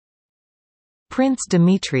Prince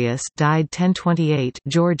Demetrius died 1028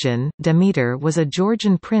 Georgian, Demeter was a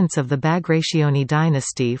Georgian prince of the Bagrationi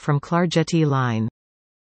dynasty from Klarjeti line.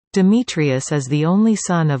 Demetrius is the only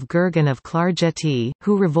son of Gurgen of Klarjeti,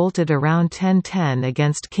 who revolted around 1010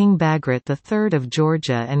 against King Bagrat III of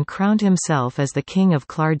Georgia and crowned himself as the king of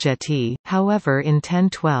Klarjeti. However, in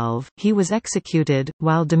 1012, he was executed,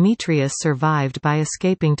 while Demetrius survived by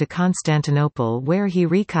escaping to Constantinople, where he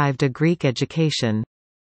received a Greek education.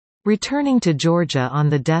 Returning to Georgia on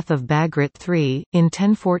the death of Bagrat III, in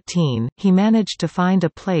 1014, he managed to find a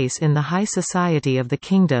place in the high society of the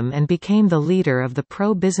kingdom and became the leader of the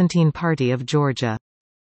pro-Byzantine party of Georgia.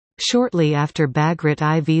 Shortly after Bagrat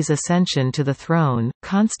IV's ascension to the throne,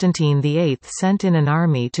 Constantine VIII sent in an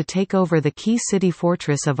army to take over the key city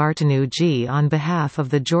fortress of Artanuji on behalf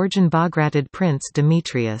of the Georgian Bagratid prince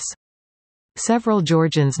Demetrius. Several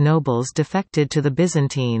Georgian nobles defected to the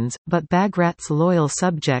Byzantines, but Bagrat's loyal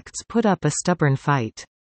subjects put up a stubborn fight.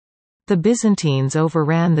 The Byzantines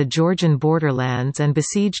overran the Georgian borderlands and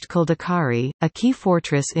besieged Kuldakari, a key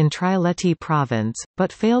fortress in Trialeti province,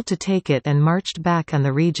 but failed to take it and marched back on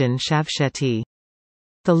the region Shavsheti.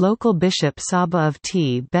 The local bishop Saba of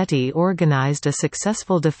Tbeti organized a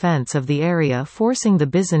successful defense of the area, forcing the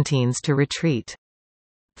Byzantines to retreat.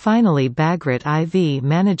 Finally, Bagrat IV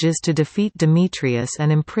manages to defeat Demetrius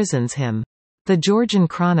and imprisons him. The Georgian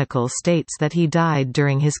Chronicle states that he died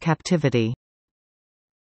during his captivity.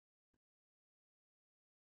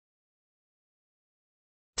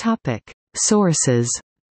 Sources.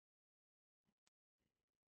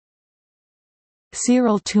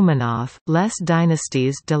 Cyril Tumanov, Les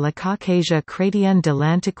dynasties de la Caucasia chrétienne de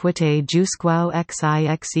l'Antiquité jusqu'au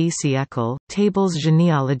XIXe siècle, Tables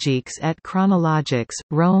généalogiques et chronologiques,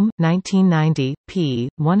 Rome, 1990, p.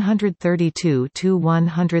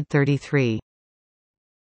 132–133.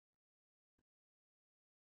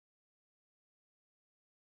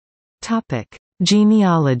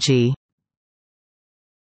 Genealogy.